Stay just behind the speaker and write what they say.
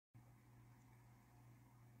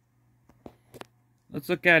Let's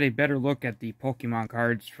look at a better look at the Pokemon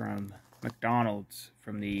cards from McDonald's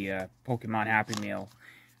from the Pokemon Happy Meal.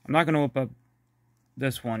 I'm not going to open up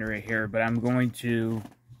this one right here, but I'm going to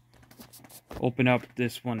open up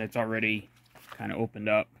this one that's already kind of opened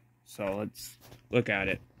up. So let's look at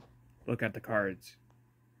it. Look at the cards.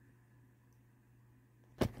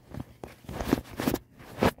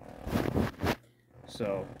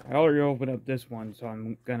 So I already opened up this one, so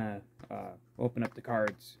I'm gonna open up the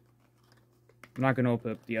cards. I'm not gonna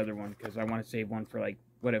open up the other one because I want to save one for, like,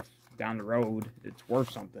 what if down the road it's worth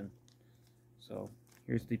something. So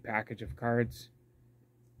here's the package of cards.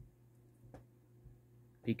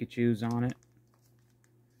 Pikachu's on it.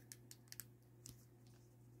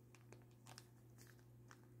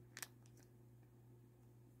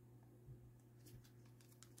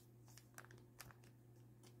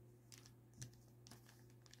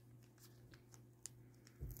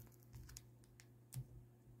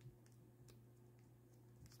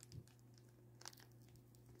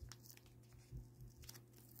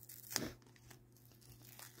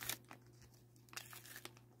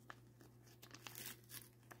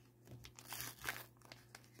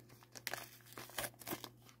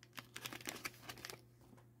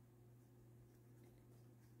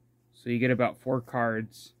 So you get about 4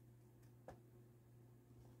 cards.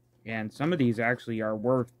 And some of these actually are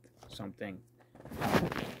worth something.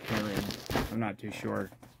 I'm not too sure.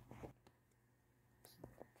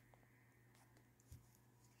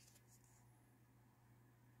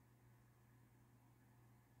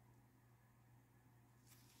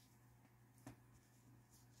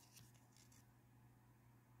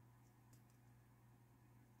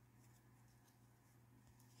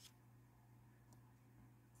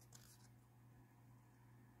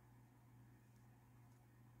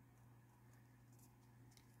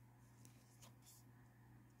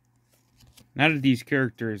 None of these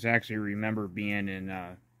characters actually remember being in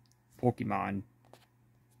Pokemon.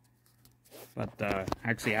 But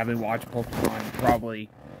actually I haven't watched Pokemon in probably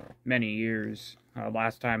many years.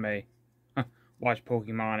 Last time I watched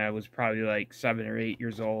Pokemon I was probably like 7 or 8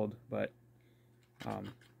 years old. But I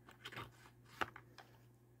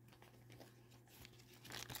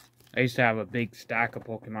used to have a big stack of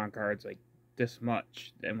Pokemon cards, like this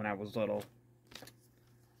much, then when I was little.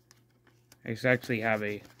 I used to actually have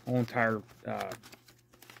a whole entire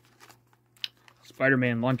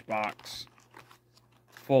Spider-Man lunchbox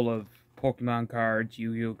full of Pokemon cards,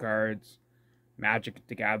 Yu-Gi-Oh cards, Magic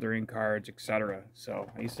the Gathering cards, etc. So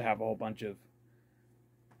I used to have a whole bunch of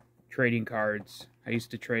trading cards. I used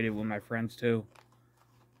to trade it with my friends too.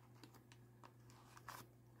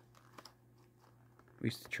 We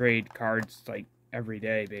used to trade cards like every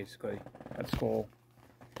day, basically. That's cool.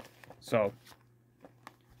 So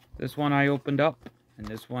this one I opened up, and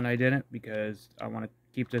this one I didn't, because I want to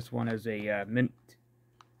keep this one as a mint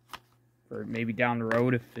for maybe down the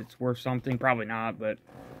road if it's worth something. Probably not, but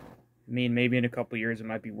I mean, maybe in a couple years it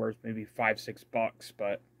might be worth maybe $5-6,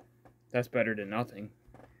 but that's better than nothing.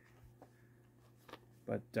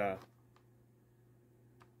 But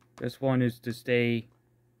this one is to stay.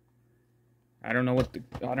 I don't know what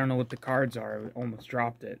the cards are. I almost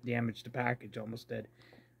dropped it. Damaged the package. Almost did.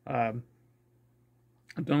 I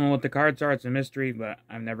don't know what the cards are. It's a mystery, but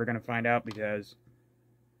I'm never going to find out because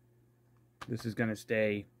this is going to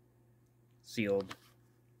stay sealed.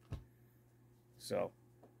 So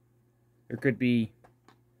there could be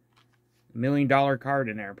 $1 million card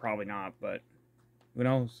in there. Probably not, but who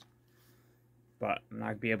knows? But I'm not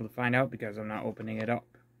going to be able to find out because I'm not opening it up.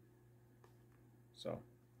 So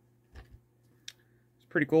it's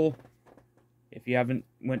pretty cool. If you haven't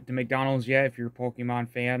went to McDonald's yet, if you're a Pokemon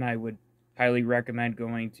fan, I would highly recommend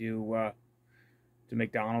going to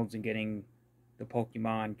McDonald's and getting the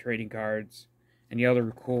Pokemon trading cards and the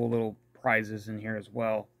other cool little prizes in here as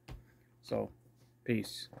well. So,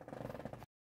 peace.